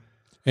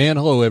And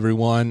hello,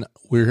 everyone.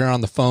 We're here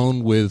on the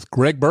phone with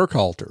Greg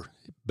Burkhalter,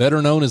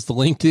 better known as the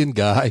LinkedIn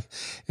guy,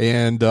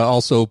 and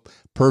also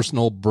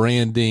personal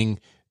branding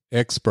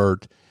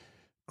expert.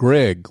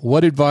 Greg,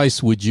 what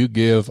advice would you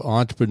give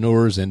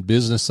entrepreneurs and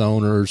business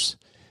owners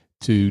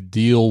to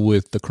deal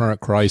with the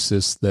current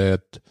crisis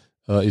that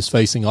is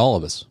facing all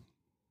of us?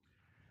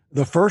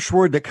 The first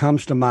word that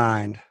comes to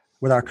mind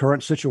with our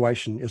current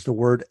situation is the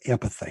word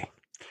empathy.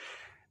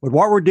 With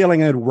what we're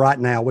dealing with right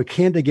now, we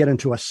tend to get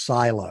into a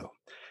silo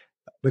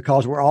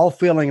because we're all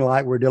feeling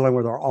like we're dealing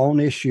with our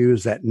own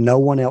issues that no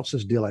one else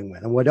is dealing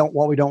with. And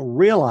what we don't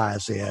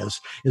realize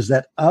is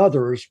that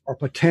others are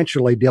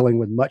potentially dealing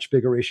with much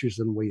bigger issues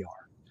than we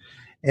are.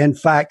 In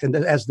fact, and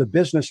as the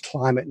business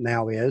climate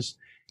now is,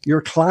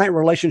 your client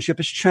relationship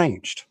has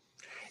changed.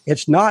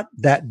 It's not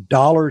that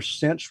dollar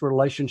cents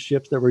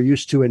relationships that we're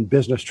used to in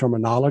business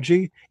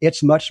terminology.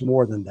 It's much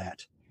more than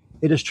that.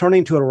 It is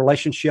turning to a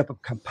relationship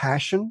of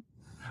compassion,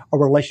 a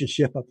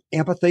relationship of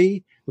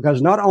empathy,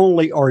 because not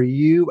only are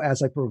you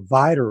as a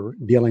provider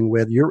dealing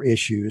with your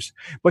issues,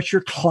 but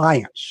your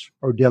clients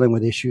are dealing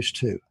with issues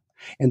too.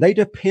 And they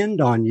depend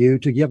on you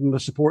to give them the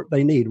support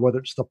they need, whether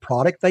it's the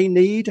product they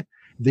need,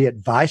 the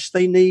advice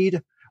they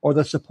need, or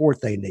the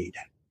support they need.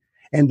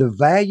 And the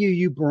value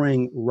you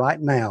bring right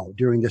now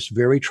during this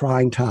very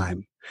trying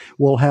time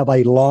will have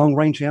a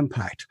long-range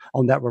impact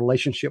on that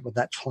relationship with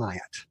that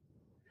client.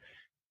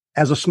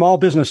 As a small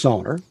business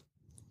owner,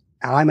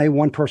 I'm a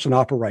one-person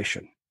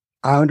operation.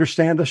 I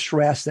understand the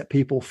stress that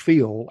people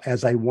feel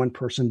as a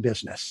one-person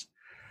business.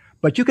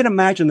 But you can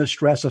imagine the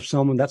stress of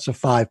someone that's a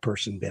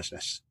five-person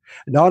business.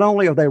 Not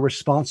only are they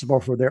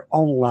responsible for their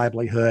own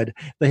livelihood,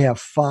 they have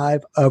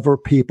five other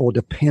people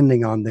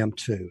depending on them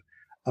too.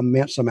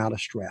 Immense amount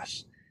of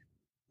stress.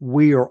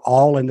 We are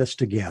all in this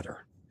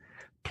together.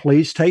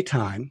 Please take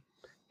time,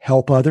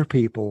 help other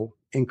people,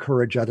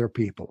 encourage other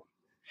people.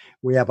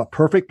 We have a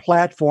perfect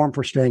platform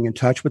for staying in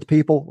touch with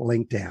people,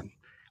 LinkedIn.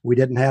 We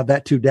didn't have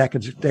that two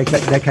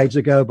decades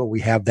ago, but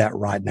we have that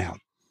right now.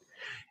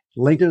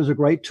 LinkedIn is a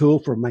great tool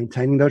for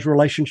maintaining those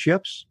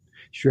relationships,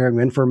 sharing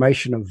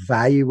information of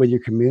value with your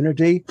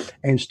community,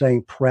 and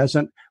staying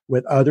present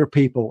with other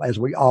people as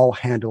we all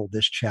handle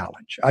this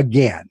challenge.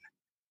 Again,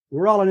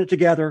 we're all in it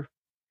together.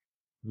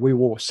 We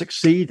will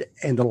succeed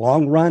in the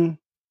long run.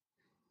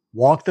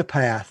 Walk the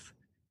path,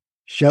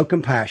 show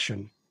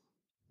compassion,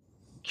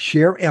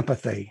 share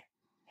empathy,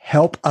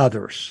 help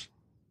others,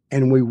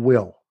 and we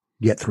will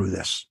get through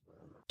this.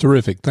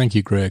 Terrific. Thank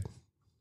you, Greg.